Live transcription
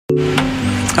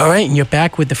All right, and you're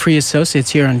back with the Free Associates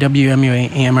here on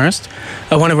WMUA Amherst.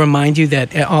 I want to remind you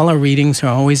that all our readings are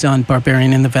always on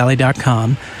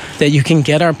barbarianinthevalley.com, that you can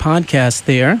get our podcast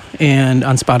there and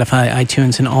on Spotify,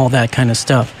 iTunes, and all that kind of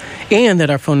stuff, and that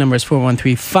our phone number is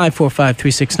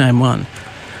 413-545-3691.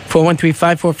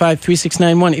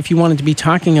 413-545-3691 if you wanted to be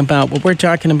talking about what we're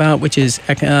talking about, which is,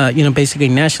 basically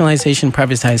nationalization,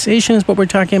 privatization is what we're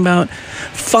talking about,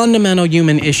 fundamental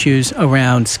human issues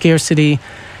around scarcity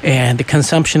and the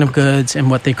consumption of goods and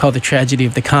what they call the tragedy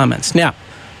of the commons. Now,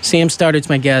 Sam Stoddard's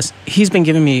my guest. He's been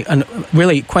giving me a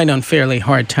really quite unfairly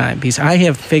hard time because I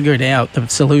have figured out the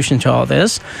solution to all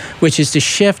this, which is to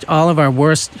shift all of our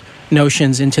worst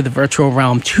notions into the virtual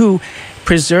realm to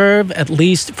preserve, at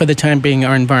least for the time being,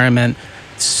 our environment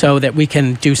so that we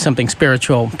can do something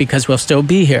spiritual because we'll still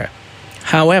be here.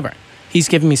 However, he's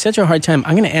giving me such a hard time,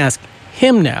 I'm going to ask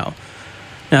him now.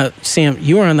 Now, Sam,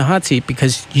 you are on the hot seat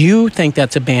because you think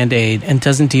that's a Band-Aid and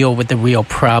doesn't deal with the real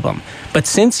problem. But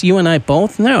since you and I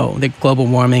both know that global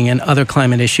warming and other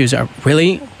climate issues are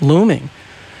really looming,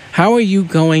 how are you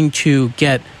going to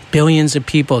get billions of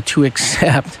people to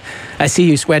accept, I see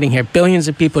you sweating here, billions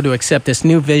of people to accept this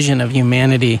new vision of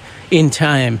humanity in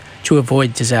time to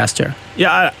avoid disaster?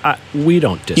 Yeah, we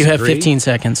don't disagree. You have 15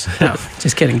 seconds. No,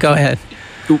 just kidding. Go ahead.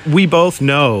 We both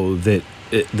know that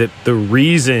the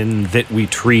reason that we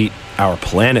treat our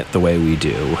planet the way we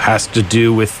do has to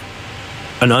do with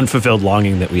an unfulfilled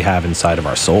longing that we have inside of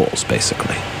our souls,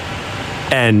 basically.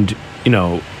 And,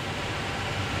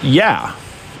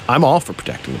 I'm all for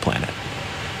protecting the planet.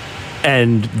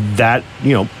 And that,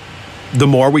 the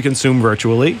more we consume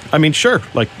virtually, sure,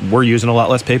 we're using a lot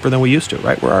less paper than we used to,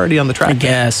 right? We're already on the track. I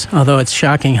guess, although it's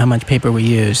shocking how much paper we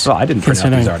use. Well, I didn't print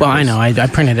out these articles. Well, I know, I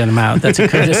printed them out. That's a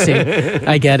courtesy.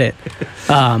 I get it.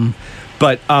 As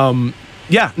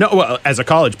a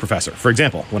college professor, for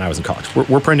example, when I was in college,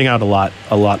 we're printing out a lot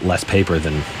less paper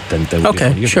than we do.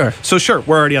 Okay, sure. So sure,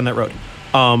 we're already on that road.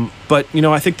 But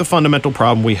I think the fundamental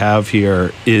problem we have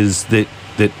here is that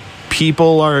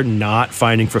people are not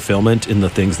finding fulfillment in the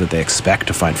things that they expect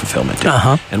to find fulfillment in.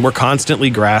 Uh-huh. And we're constantly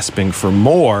grasping for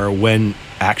more when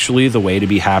actually the way to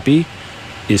be happy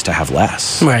is to have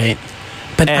less. Right.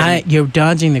 But you're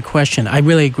dodging the question. I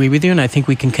really agree with you, and I think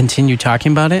we can continue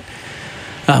talking about it.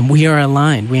 We are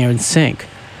aligned. We are in sync.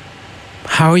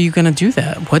 How are you going to do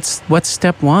that? What's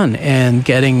step one in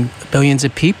getting billions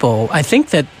of people? I think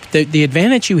that the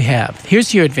advantage you have,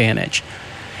 here's your advantage,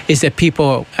 is that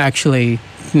people actually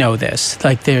know this.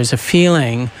 There's a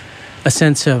feeling, a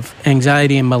sense of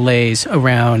anxiety and malaise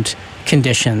around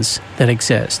conditions that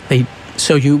exist.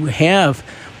 So you have,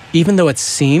 even though it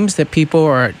seems that people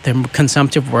are the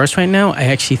consumptive worst right now, I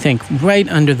actually think right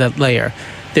under that layer,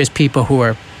 there's people who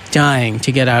are dying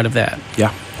to get out of that.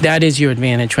 Yeah. That is your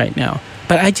advantage right now.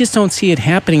 But I just don't see it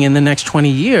happening in the next 20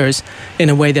 years in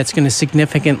a way that's going to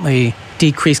significantly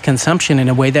decrease consumption in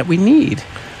a way that we need.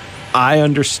 I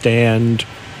understand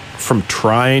from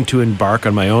trying to embark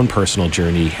on my own personal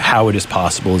journey how it is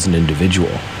possible as an individual.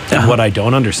 And what I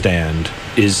don't understand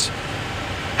is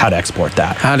how to export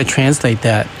that. How to translate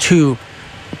that to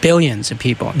billions of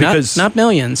people. Because not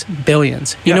millions,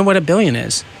 billions. You know what a billion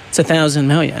is? It's 1,000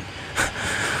 million.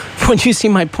 When you see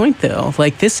my point, though,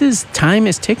 time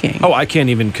is ticking. Oh, I can't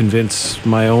even convince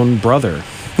my own brother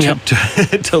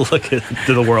to look at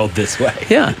the world this way.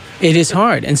 Yeah, it is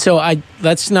hard. And so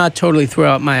let's not totally throw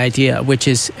out my idea, which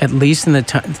is, at least in the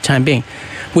time being.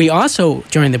 We also,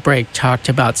 during the break, talked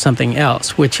about something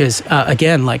else, which is,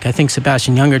 again, I think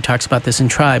Sebastian Junger talks about this in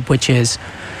Tribe, which is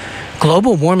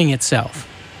global warming itself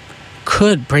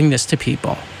could bring this to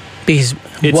people. Because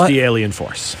it's the alien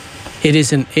force. It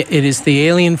is the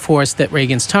alien force that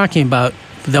Reagan's talking about,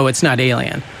 though it's not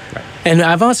alien. Right. And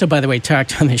I've also, by the way,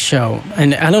 talked on this show,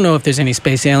 and I don't know if there's any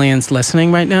space aliens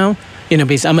listening right now,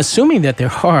 because I'm assuming that there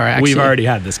are, actually. We've already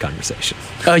had this conversation.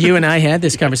 Oh, you and I had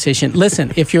this conversation.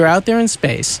 Listen, if you're out there in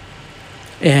space,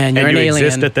 and you're an alien,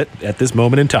 exist at this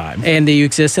moment in time, and you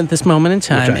exist at this moment in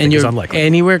time, and you're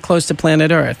anywhere close to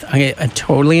planet Earth, I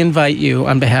totally invite you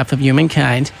on behalf of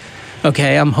humankind.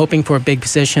 Okay, I'm hoping for a big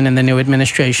position in the new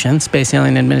administration, Space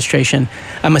Alien Administration.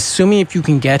 I'm assuming if you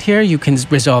can get here, you can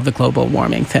resolve the global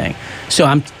warming thing. So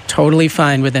I'm totally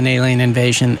fine with an alien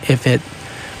invasion if it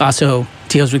also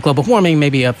deals with global warming,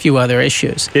 maybe a few other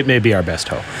issues. It may be our best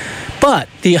hope. But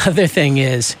the other thing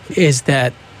is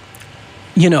that,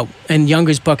 in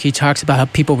Junger's book, he talks about how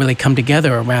people really come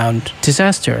together around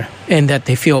disaster and that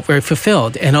they feel very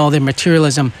fulfilled and all their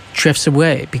materialism drifts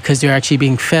away because they're actually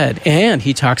being fed. And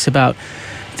he talks about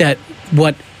that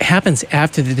what happens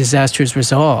after the disaster is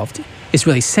resolved is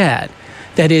really sad.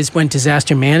 That is, when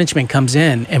disaster management comes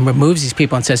in and removes these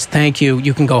people and says, thank you,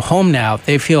 you can go home now,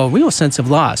 they feel a real sense of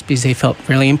loss because they felt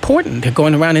really important. They're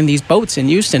going around in these boats in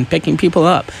Houston picking people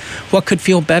up. What could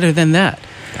feel better than that?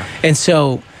 Yeah. And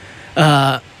so,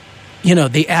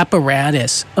 the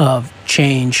apparatus of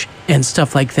change and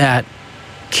stuff like that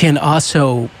can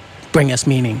also bring us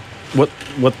meaning. What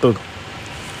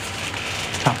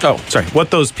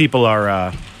those people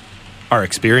are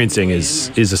experiencing is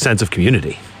a sense of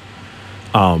community.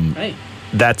 Right.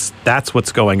 That's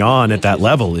what's going on at that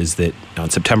level, is that on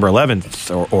September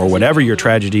 11th or whatever your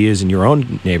tragedy is in your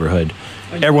own neighborhood,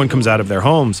 everyone comes out of their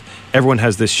homes, everyone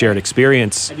has this shared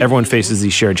experience, everyone faces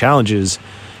these shared challenges,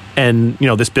 and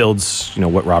this builds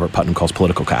what Robert Putnam calls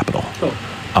political capital.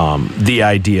 The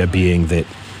idea being that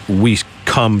we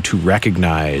come to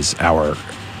recognize our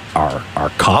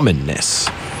commonness.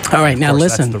 All right, now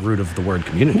listen. That's the root of the word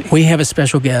community. We have a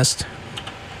special guest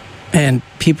and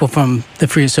people from the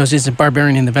Free Association of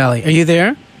Barbarian in the Valley. Are you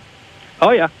there?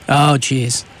 Oh, yeah. Oh,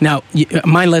 geez. Now,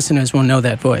 my listeners will know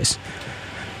that voice.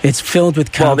 It's filled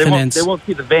with confidence. Well, they won't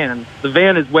see the van. The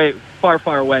van is far,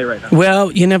 far away right now.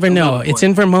 Well, you never know. It's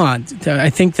in Vermont. I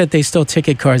think that they still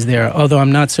ticket cars there, although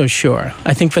I'm not so sure.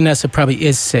 I think Vanessa probably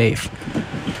is safe.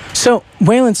 So,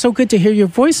 Waylon, so good to hear your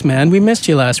voice, man. We missed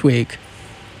you last week.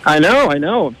 I know.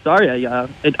 I'm sorry.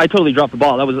 I totally dropped the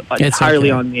ball. That was entirely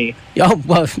on me. Oh,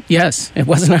 well, yes. It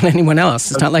wasn't on anyone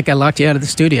else. It's not like I locked you out of the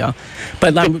studio.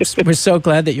 But we're so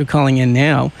glad that you're calling in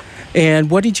now. And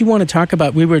what did you want to talk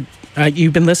about?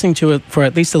 You've been listening to it for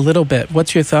at least a little bit.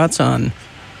 What's your thoughts on?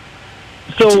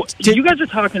 So you guys are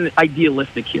talking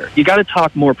idealistic here. You got to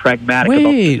talk more pragmatic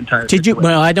about this entire situation.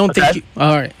 Well, I don't think you...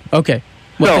 All right. Okay.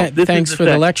 Well, thanks for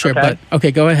the lecture, okay? But...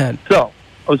 Okay, go ahead. So...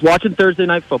 I was watching Thursday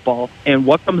Night Football, and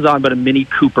what comes on but a Mini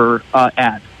Cooper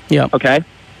ad? Yeah. Okay?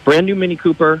 Brand new Mini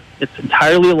Cooper. It's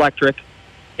entirely electric,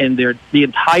 and the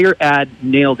entire ad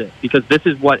nailed it, because this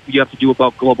is what you have to do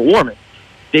about global warming.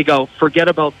 They go, forget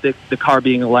about the car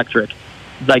being electric.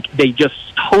 Like, they just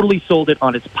totally sold it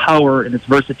on its power and its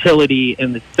versatility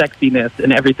and its sexiness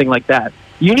and everything like that.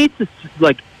 You need to,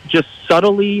 just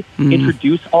subtly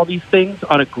introduce all these things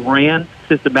on a grand,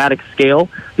 systematic scale,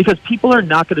 because people are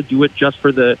not going to do it just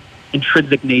for the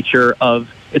intrinsic nature of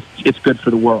it's good for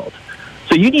the world.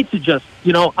 So you need to just,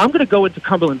 I'm going to go into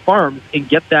Cumberland Farms and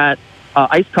get that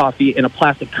iced coffee in a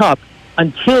plastic cup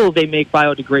until they make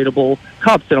biodegradable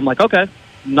cups. And I'm like, okay,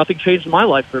 nothing changed in my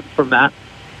life from that.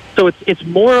 So it's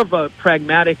more of a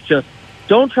pragmatic, just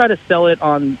don't try to sell it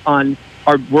on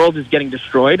our world is getting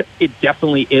destroyed. It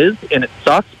definitely is, and it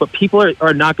sucks, but people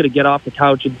are not going to get off the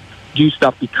couch and do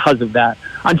stuff because of that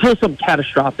until some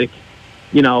catastrophic,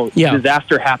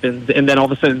 disaster happens, and then all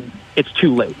of a sudden it's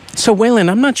too late. So,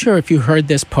 Waylon, I'm not sure if you heard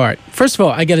this part. First of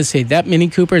all, I got to say, that Mini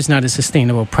Cooper is not a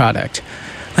sustainable product.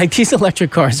 Like, these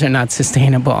electric cars are not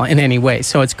sustainable in any way,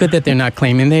 so it's good that they're not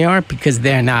claiming they are, because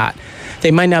they're not. They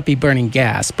might not be burning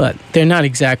gas, but they're not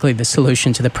exactly the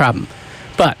solution to the problem.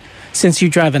 But since you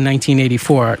drive a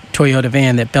 1984 Toyota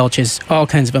van that belches all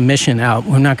kinds of emission out,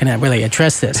 we're not going to really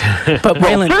address this. But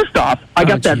Waylon, first off, I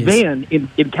got that van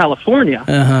in California,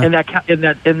 and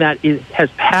that has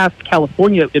passed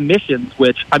California emissions,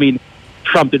 which, I mean,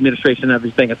 Trump administration and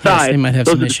everything aside, yes, they might have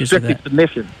those some are issues with strictly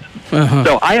emissions.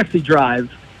 So I actually drive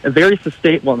a very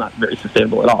not very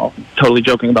sustainable at all. Totally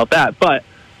joking about that, but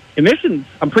emissions,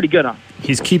 I'm pretty good on.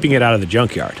 He's keeping it out of the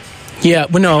junkyard. Yeah,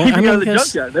 well, no, I mean,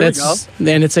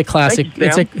 and it's a classic.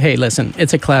 Hey, listen,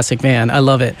 it's a classic van. I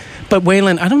love it. But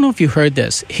Waylon, I don't know if you heard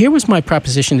this. Here was my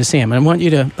proposition to Sam, and I want you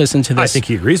to listen to this. I think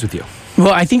he agrees with you.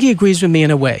 Well, I think he agrees with me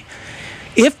in a way.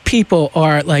 If people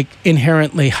are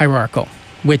inherently hierarchical,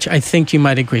 which I think you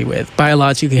might agree with,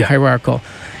 biologically hierarchical,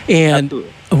 and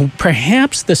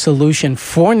perhaps the solution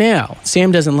for now,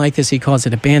 Sam doesn't like this, he calls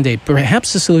it a Band-Aid,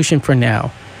 perhaps the solution for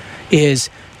now is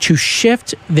to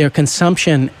shift their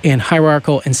consumption in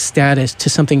hierarchical and status to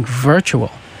something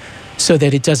virtual so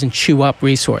that it doesn't chew up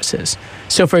resources.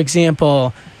 So, for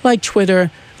example, like Twitter,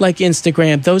 like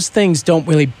Instagram, those things don't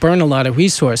really burn a lot of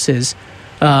resources,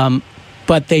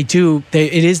 but they do.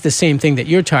 It is the same thing that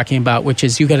you're talking about, which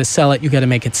is you got to sell it, you got to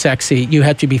make it sexy, you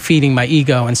have to be feeding my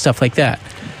ego and stuff like that.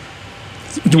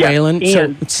 Waylon,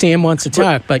 so Sam wants to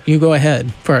talk, but you go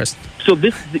ahead first. So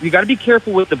you got to be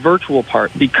careful with the virtual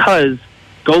part, because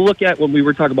go look at when we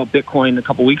were talking about Bitcoin a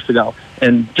couple weeks ago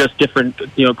and just different,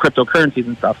 cryptocurrencies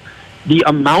and stuff. The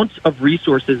amount of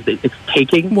resources that it's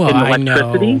taking in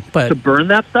electricity to burn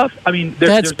that stuff. I mean,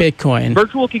 that's Bitcoin.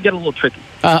 Virtual can get a little tricky.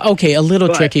 Okay, a little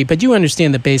tricky, but you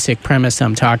understand the basic premise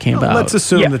I'm talking about. Let's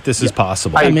assume that this is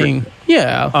possible. I mean,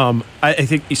 I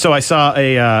think so. I saw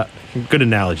a good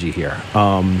analogy here.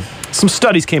 Some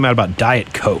studies came out about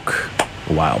Diet Coke.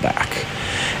 a while back.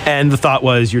 And the thought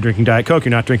was, you're drinking Diet Coke,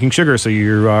 you're not drinking sugar, so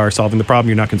you are solving the problem,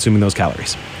 you're not consuming those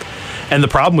calories. And the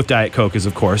problem with Diet Coke is,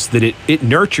 of course, that it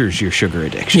nurtures your sugar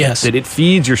addiction. Yes. That it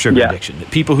feeds your sugar addiction.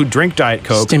 That people who drink Diet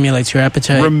Coke stimulates your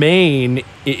appetite.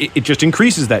 It just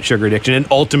increases that sugar addiction, and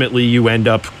ultimately you end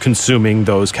up consuming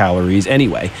those calories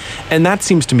anyway. And that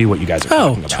seems to me what you guys are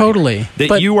talking about. Totally. Here.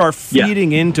 That you are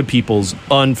feeding into people's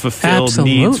unfulfilled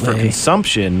needs for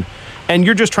consumption. And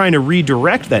you're just trying to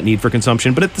redirect that need for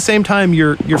consumption, but at the same time,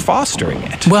 you're fostering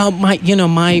it. Well, my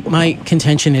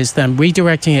contention is that I'm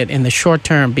redirecting it in the short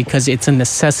term because it's a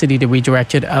necessity to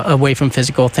redirect it away from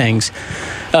physical things.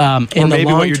 Or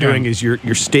maybe what you're doing is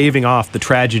you're staving off the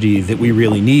tragedy that we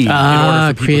really need in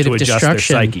order for people to adjust their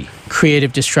psyche.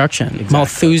 Creative destruction. Exactly.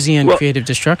 Malthusian creative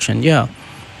destruction. Yeah.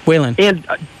 Waylon. And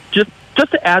just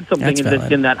to add something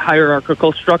in that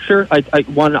hierarchical structure,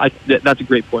 that's a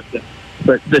great point. Yeah.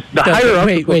 But the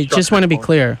hierarchical wait, just want to be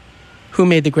clear. Who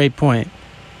made the great point?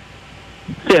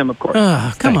 Sam, of course.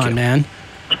 Oh, come on, man.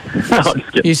 No, I'm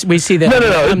just kidding. We see that.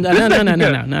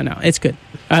 No. It's good.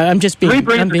 I'm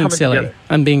being silly. Together.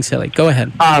 I'm being silly. Go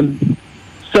ahead.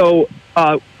 So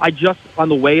I just, on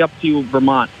the way up to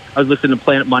Vermont, I was listening to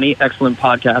Planet Money, excellent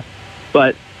podcast,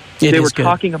 but they were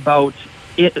talking about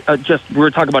it. We were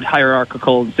talking about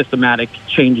hierarchical and systematic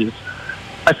changes.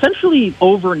 Essentially,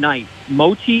 overnight,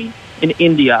 Moti in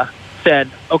India said,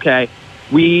 okay,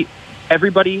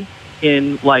 everybody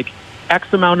in like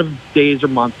X amount of days or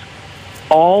months,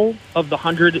 all of the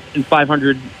 100 and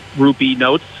 500 rupee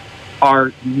notes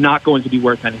are not going to be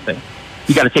worth anything.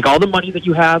 You got to take all the money that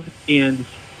you have and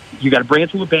you got to bring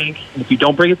it to a bank. And if you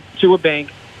don't bring it to a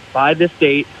bank by this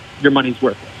date, your money's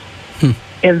worthless.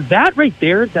 And that right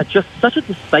there, that's just such a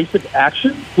decisive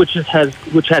action, which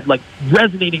had like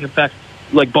resonating effects,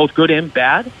 like both good and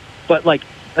bad. But like,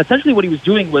 essentially what he was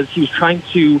doing was he was trying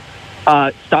to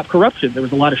stop corruption. There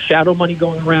was a lot of shadow money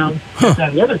going around, that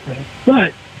and the other thing.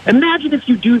 But imagine if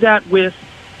you do that with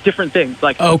different things.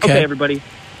 Like, okay everybody,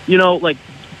 like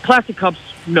plastic cups,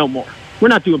 no more. We're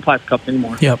not doing plastic cups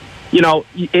anymore. Yep.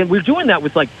 And we're doing that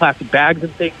with like plastic bags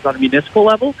and things on a municipal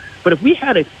level. But if we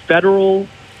had a federal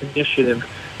initiative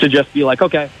to just be like,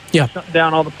 okay, shut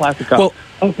down all the plastic cups.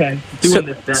 Well, doing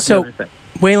this, that, and other thing.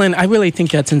 Waylon, I really think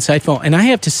that's insightful. And I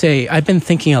have to say, I've been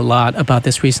thinking a lot about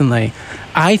this recently.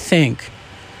 I think,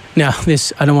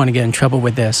 I don't want to get in trouble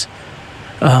with this,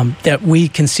 that we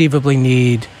conceivably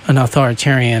need an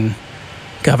authoritarian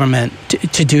government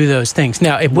to do those things.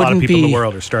 Now, it wouldn't be... A lot of people in the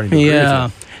world are starting to agree with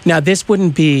it. Now, this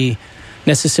wouldn't be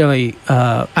necessarily...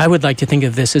 I would like to think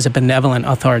of this as a benevolent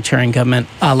authoritarian government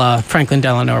a la Franklin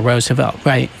Delano Roosevelt,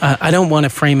 right? I don't want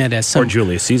to frame it as some... Or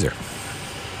Julius Caesar.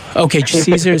 Okay,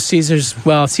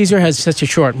 Caesar has such a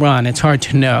short run, it's hard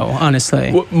to know,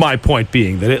 honestly. Well, my point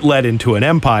being that it led into an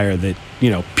empire that,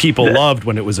 people loved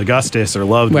when it was Augustus or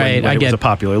loved when it was a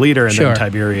popular leader, and then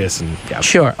Tiberius. And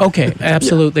Sure, okay,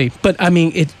 absolutely. But,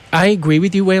 I agree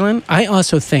with you, Waylon. I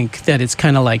also think that it's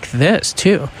kind of like this,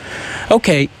 too.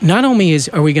 Okay, not only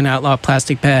are we going to outlaw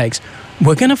plastic bags,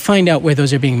 we're going to find out where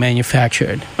those are being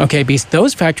manufactured, okay, because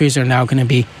those factories are now going to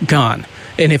be gone.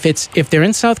 And if they're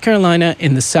in South Carolina,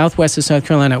 in the southwest of South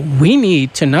Carolina, we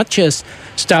need to not just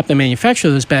stop the manufacture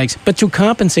of those bags, but to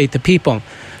compensate the people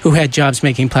who had jobs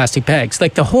making plastic bags.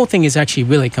 Like, the whole thing is actually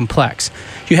really complex.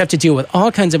 You have to deal with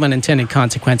all kinds of unintended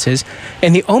consequences.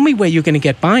 And the only way you're going to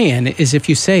get buy-in is if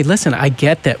you say, listen, I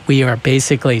get that we are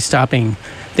basically stopping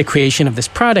the creation of this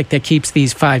product that keeps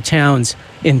these 5 towns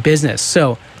in business.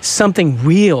 So something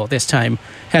real this time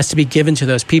has to be given to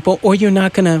those people, or you're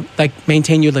not going to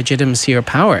maintain your legitimacy or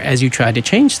power as you try to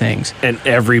change things. And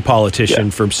every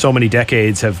politician for so many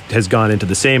decades has gone into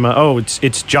the same,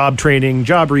 it's job training,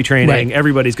 job retraining, right.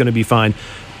 Everybody's going to be fine.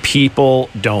 People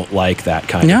don't like that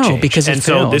kind of change. Because and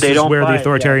so this is where the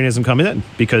authoritarianism comes in,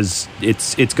 because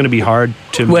it's going to be hard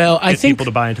to get people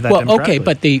to buy into that. Okay,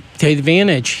 but the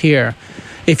advantage here,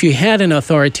 if you had an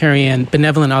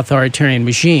benevolent authoritarian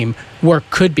regime, work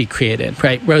could be created,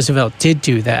 right? Roosevelt did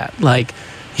do that. Like,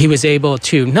 he was able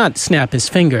to not snap his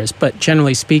fingers, but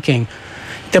generally speaking,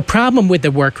 the problem with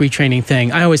the work retraining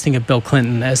thing, I always think of Bill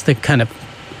Clinton as the kind of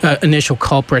initial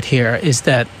culprit here, is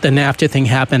that the NAFTA thing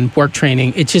happened, work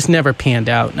training, it just never panned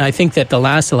out. And I think that the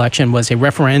last election was a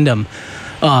referendum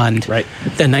on the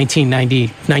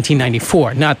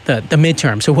 1994, not the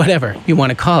midterms or whatever you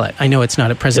want to call it. I know it's not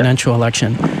a presidential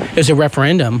election. It was a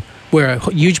referendum where a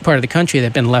huge part of the country that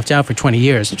had been left out for 20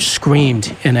 years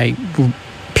screamed in a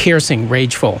piercing,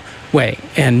 rageful way.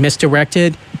 And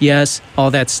misdirected, yes,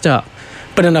 all that stuff.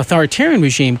 But an authoritarian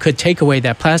regime could take away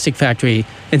that plastic factory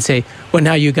and say, well,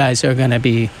 now you guys are going to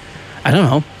be, I don't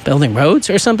know, building roads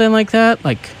or something like that,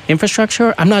 like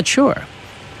infrastructure? I'm not sure.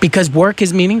 Because work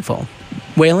is meaningful.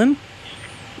 Waylon?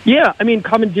 Yeah, I mean,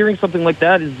 commandeering something like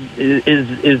that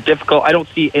is difficult. I don't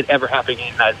see it ever happening in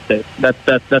the United States. That's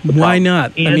the problem. Why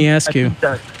not? Let me ask you.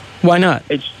 Why not?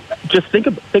 It's just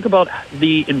think about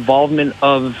the involvement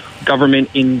of government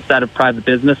inside of private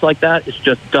business like that. It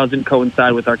just doesn't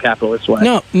coincide with our capitalist way.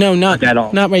 No, not at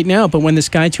all. Not right now. But when the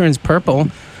sky turns purple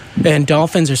and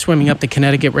dolphins are swimming up the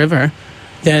Connecticut River,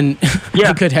 then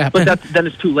it could happen. But then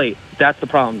it's too late. That's the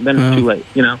problem. Then it's too late.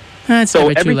 That's so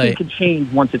never too late. Everything can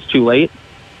change once it's too late.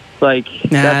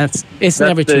 It's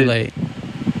never too late.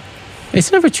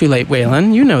 It's never too late,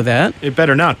 Waylon. You know that. It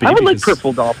better not be. I would like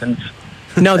purple dolphins.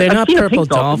 No, they're not seen a purple pink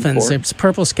dolphin dolphins. before. It's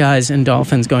purple skies and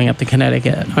dolphins going up the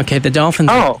Connecticut. Okay, the dolphins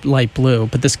are light blue,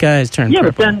 but the skies turn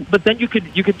purple. Yeah, but then you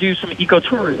could do some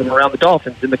ecotourism around the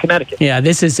dolphins in the Connecticut. Yeah,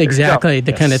 this is exactly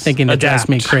the kind of thinking that drives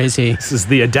me crazy. This is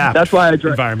the adapt. That's why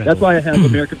environment. That's why I have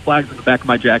American flags on the back of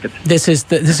my jacket. This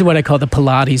is what I call the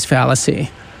Pilates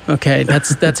fallacy. Okay,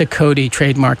 that's a Cody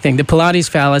trademark thing. The Pilates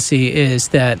fallacy is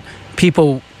that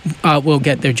people will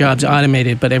get their jobs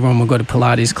automated, but everyone will go to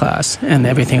Pilates class and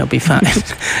everything will be fine.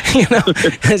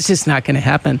 It's just not going to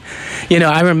happen.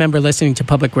 I remember listening to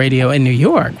public radio in New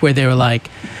York where they were like,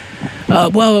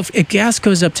 well, if gas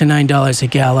goes up to $9 a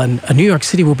gallon, New York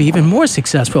City will be even more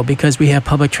successful because we have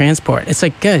public transport. It's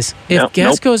like, guys, if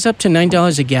gas goes up to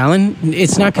 $9 a gallon,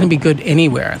 it's not going to be good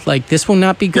anywhere. Like, this will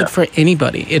not be good for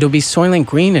anybody. It'll be Soylent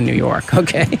Green in New York,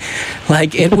 okay?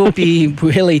 Like, it will be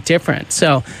really different.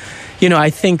 So,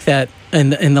 I think that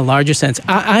in the larger sense,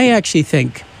 I actually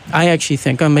think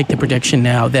I'll make the prediction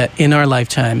now that in our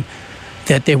lifetime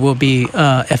that there will be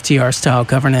FDR-style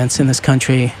governance in this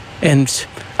country. And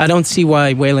I don't see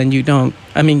why, Waylon, you don't.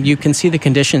 I mean, you can see the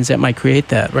conditions that might create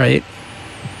that, right?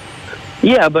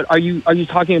 Yeah, but are you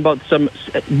talking about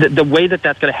the way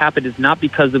that's going to happen is not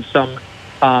because of some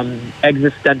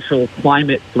existential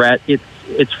climate threat.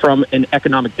 It's from an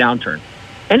economic downturn.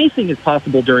 Anything is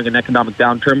possible during an economic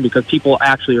downturn because people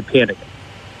actually are panicking.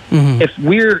 Mm-hmm. If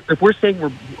we're saying we're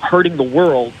hurting the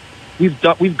world, we've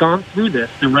gone through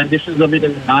this. The renditions of it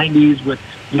in the 90s with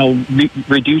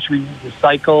reduce, reuse,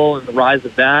 recycle, and the rise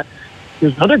of that.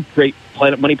 There's another great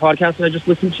Planet Money podcast that I just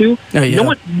listened to. Oh, yeah. You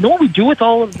know what we do with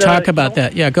all of the... Talk about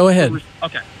that. Yeah, go ahead.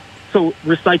 Okay. So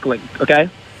recycling, okay?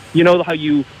 You know how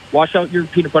you wash out your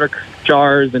peanut butter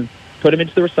jars and put them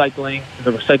into the recycling, and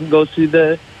the recycling goes to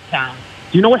the town.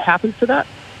 Do you know what happens to that?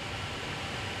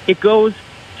 It goes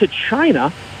to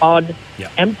China on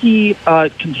empty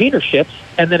container ships,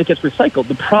 and then it gets recycled.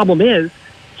 The problem is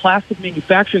plastic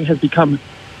manufacturing has become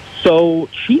so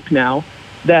cheap now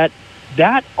that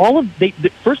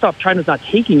first off, China's not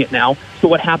taking it now. So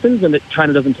what happens when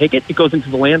China doesn't take it? It goes into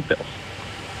the landfills.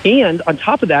 And on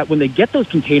top of that, when they get those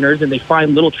containers and they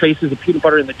find little traces of peanut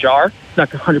butter in the jar, it's not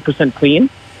 100% clean,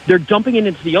 they're dumping it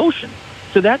into the ocean.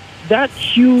 So that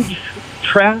huge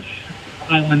trash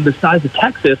island the size of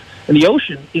Texas and the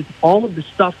ocean is all of the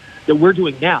stuff that we're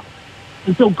doing now.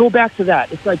 And so go back to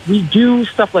that. It's like we do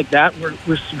stuff like that.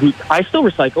 I still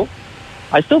recycle.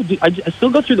 I still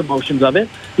go through the motions of it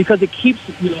because it keeps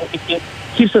it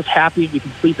keeps us happy and we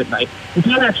can sleep at night. It's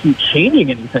not actually changing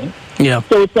anything. Yeah.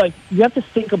 So it's like you have to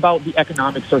think about the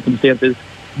economic circumstances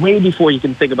way before you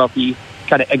can think about the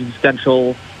kind of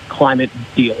existential climate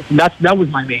deals. And that was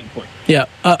my main point. Yeah.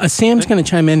 Sam's going to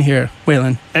chime in here,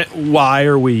 Waylon. Why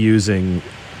are we using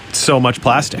so much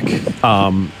plastic?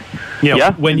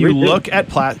 When you look at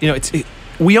plastic,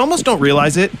 we almost don't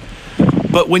realize it.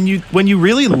 But when you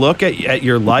really look at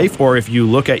your life, or if you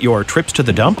look at your trips to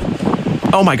the dump,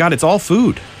 oh my God, it's all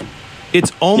food.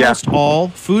 It's almost all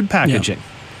food packaging. Yeah.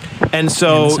 And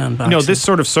so, this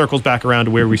sort of circles back around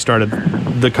to where we started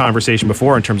the conversation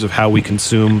before in terms of how we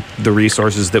consume the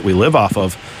resources that we live off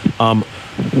of.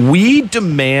 We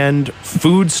demand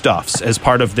foodstuffs as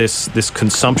part of this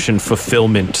consumption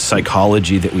fulfillment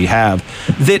psychology that we have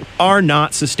that are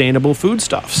not sustainable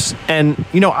foodstuffs. And,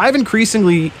 I've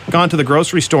increasingly gone to the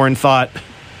grocery store and thought,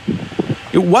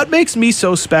 what makes me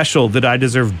so special that I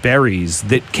deserve berries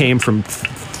that came from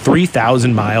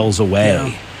 3,000 miles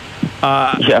away?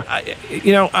 I'm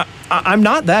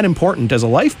not that important as a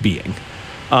life being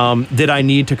that I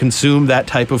need to consume that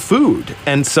type of food.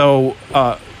 And so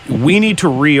we need to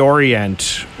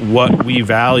reorient what we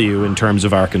value in terms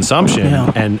of our consumption.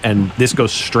 Yeah. And this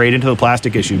goes straight into the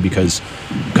plastic issue because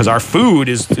our food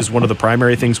is one of the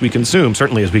primary things we consume.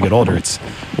 Certainly as we get older, it's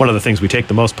one of the things we take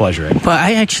the most pleasure in. Well, I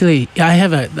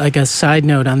have a side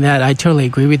note on that. I totally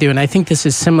agree with you. And I think this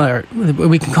is similar.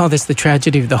 We can call this the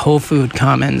tragedy of the Whole Food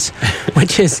Commons,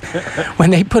 which is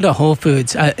when they put a Whole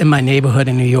Foods in my neighborhood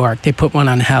in New York, they put one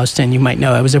on Houston. You might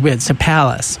know it's a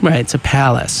palace, right? It's a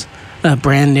palace.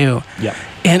 brand new. Yeah.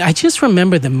 And I just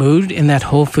remember the mood in that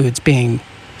Whole Foods being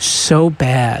so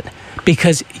bad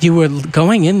because you were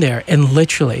going in there and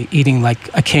literally eating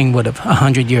like a king would have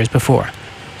 100 years before.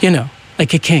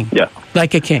 Like a king. Yeah.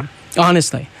 Like a king.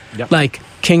 Honestly. Yep. Like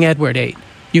King Edward ate.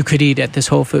 You could eat at this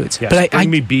Whole Foods. Yes, But bring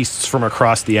me beasts from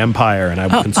across the empire, and I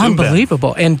would consume them.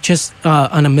 unbelievable. And just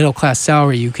on a middle-class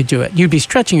salary, you could do it. You'd be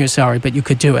stretching your salary, but you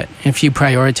could do it if you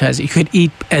prioritize it. You could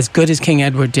eat as good as King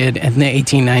Edward did in the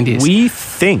 1890s. We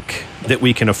think that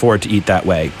we can afford to eat that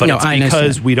way, but No, it's I because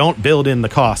understand. we don't build in the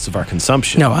costs of our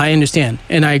consumption. No, I understand,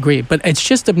 and I agree. But it's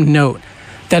just a note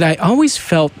that I always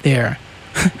felt there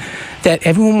that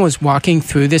everyone was walking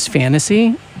through this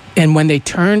fantasy, and when they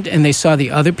turned and they saw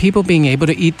the other people being able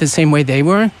to eat the same way they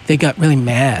were, they got really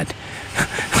mad.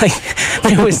 Like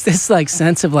there was this like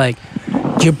sense of like,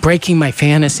 you're breaking my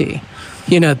fantasy.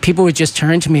 People would just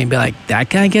turn to me and be like, that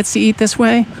guy gets to eat this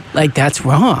way? Like, that's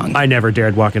wrong. I never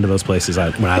dared walk into those places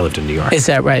when I lived in New York. Is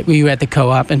that right? Were you at the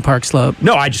Co-op in Park Slope?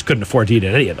 No, I just couldn't afford to eat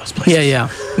at any of those places. Yeah.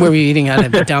 Were you eating out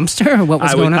of the dumpster, or what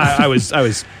was going on? I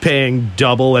was paying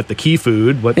double at the Key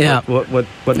Food. What people would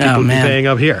be paying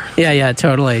up here? Yeah,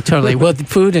 totally. Well, the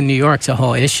food in New York's a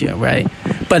whole issue, right?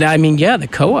 But I mean, the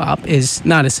Co-op is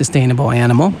not a sustainable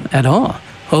animal at all.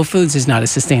 Whole Foods is not a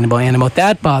sustainable animal.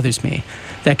 That bothers me.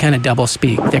 That kind of double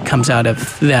speak that comes out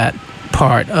of that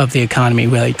part of the economy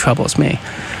really troubles me,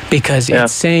 because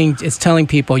it's telling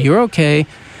people you're okay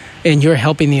and you're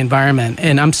helping the environment.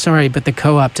 And I'm sorry, but the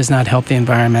Co-op does not help the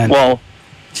environment. Well,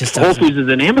 just Whole Foods is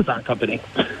an Amazon company.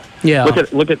 Yeah. Look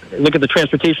at the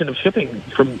transportation of shipping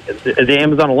from the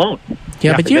Amazon alone.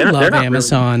 Yeah, but you love not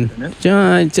Amazon.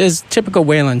 Really It's typical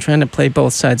Wayland trying to play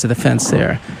both sides of the fence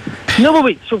there. No, but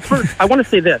wait. So first, I want to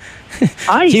say this.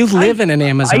 You live in an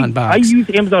Amazon box. I use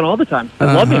Amazon all the time.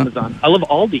 I love Amazon. I love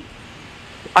Aldi.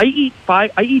 I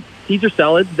eat Caesar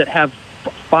salads that have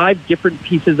 5 different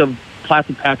pieces of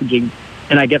plastic packaging,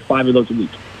 and I get 5 of those a week.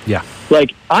 Yeah.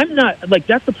 Like, I'm not, like,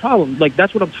 that's the problem. Like,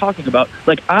 that's what I'm talking about.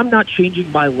 Like, I'm not changing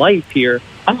my life here.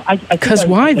 Because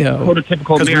why, though?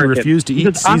 Prototypical Because we American. refuse to eat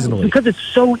seasonally. Because it's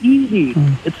so easy.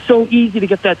 It's so easy to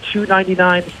get that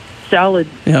 $2.99 salad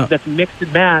that's mixed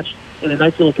and matched in a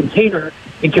nice little container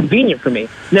and convenient for me.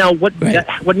 Now, what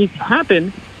needs to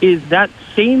happen is that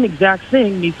same exact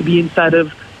thing needs to be inside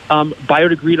of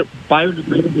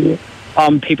biodegradable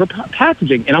paper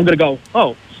packaging. And I'm going to go,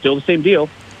 oh, still the same deal.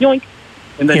 Yoink.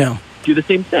 And then do the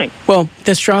same thing. Well,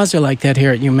 the straws are like that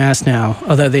here at UMass now,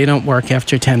 although they don't work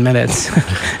after 10 minutes.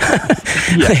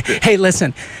 Hey,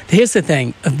 listen, here's the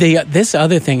thing. This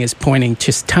other thing is pointing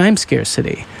to time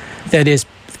scarcity. That is,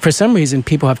 for some reason,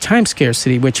 people have time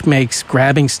scarcity, which makes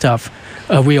grabbing stuff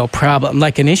a real problem,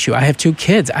 like an issue. I have 2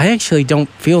 kids. I actually don't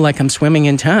feel like I'm swimming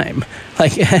in time.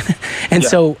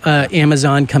 So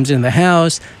Amazon comes in the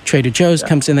house, Trader Joe's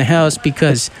comes in the house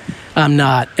because I'm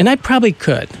not, and I probably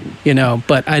could,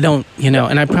 but I don't,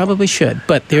 and I probably should.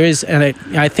 But there is, and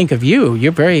I think of you.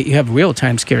 You have real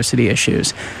time scarcity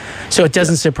issues. So it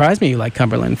doesn't surprise me you like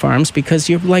Cumberland Farms because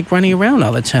you're like running around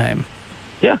all the time.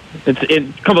 Yeah,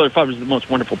 Cumberland Farms is the most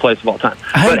wonderful place of all time.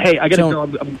 But hey, I got to go.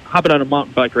 I'm hopping on a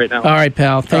mountain bike right now. All right,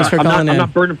 pal. Thanks for calling in. I'm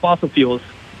not burning fossil fuels.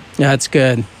 Yeah, that's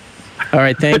good. All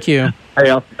right, thank you. Hey,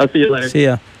 I'll see you later. See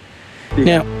ya.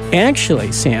 Now,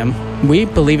 actually, Sam, we,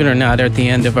 believe it or not, are at the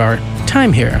end of our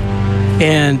time here.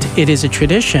 And it is a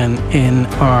tradition in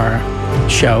our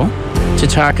show to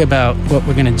talk about what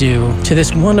we're going to do to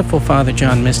this wonderful Father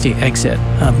John Misty exit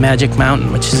of Magic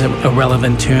Mountain, which is a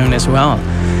relevant tune as well,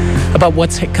 about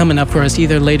what's coming up for us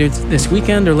either later this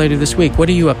weekend or later this week. What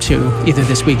are you up to either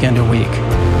this weekend or week?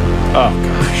 Oh,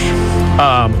 gosh.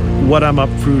 What I'm up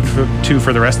to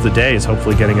for the rest of the day is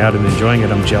hopefully getting out and enjoying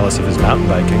it. I'm jealous of his mountain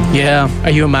biking. Yeah.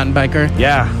 Are you a mountain biker?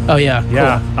 Yeah. Oh, yeah.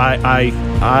 Yeah. Cool.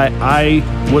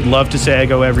 I would love to say I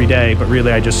go every day, but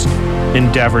really I just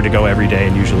endeavor to go every day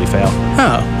and usually fail.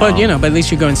 Oh, well, but at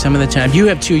least you're going some of the time. You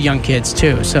have 2 young kids,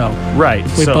 too, so right.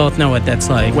 We both know what that's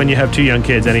like. When you have 2 young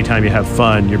kids, anytime you have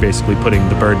fun, you're basically putting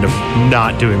the burden of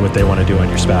not doing what they want to do on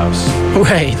your spouse.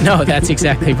 Right. No, that's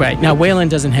exactly right. Now, Waylon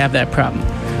doesn't have that problem.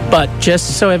 But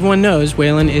just so everyone knows,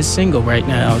 Waylon is single right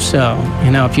now. So,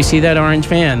 if you see that orange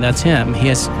van, that's him.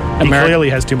 He clearly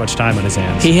has too much time on his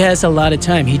hands. He has a lot of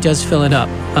time. He does fill it up,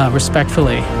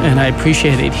 respectfully, and I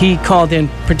appreciate it. He called in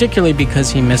particularly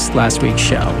because he missed last week's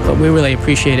show, but we really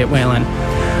appreciate it, Waylon.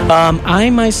 I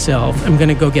myself am going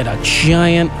to go get a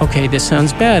giant, okay, this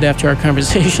sounds bad after our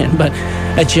conversation, but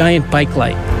a giant bike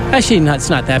light. Actually, it's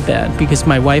not that bad because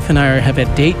my wife and I have a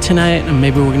date tonight, and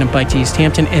maybe we're going to bike to East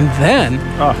Hampton, and then,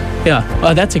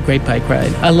 that's a great bike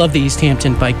ride. I love the East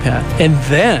Hampton bike path. And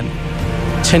then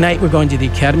Tonight we're going to the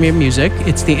Academy of Music.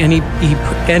 It's the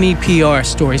NEPR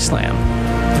Story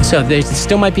Slam. So there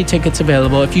still might be tickets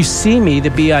available. If you see me, the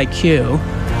BIQ,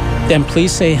 then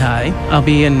please say hi.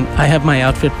 I have my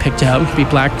outfit picked out. It could be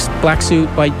black suit,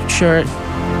 white shirt,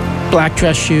 black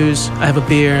dress shoes. I have a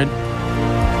beard.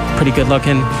 Pretty good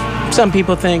looking, some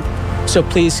people think. So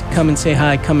please come and say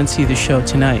hi. Come and see the show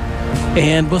tonight.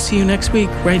 And we'll see you next week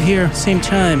right here, same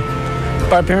time.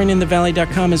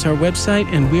 BarbarianInTheValley.com is our website,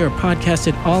 and we are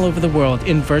podcasted all over the world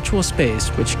in virtual space,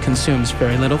 which consumes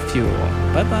very little fuel.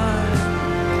 Bye-bye.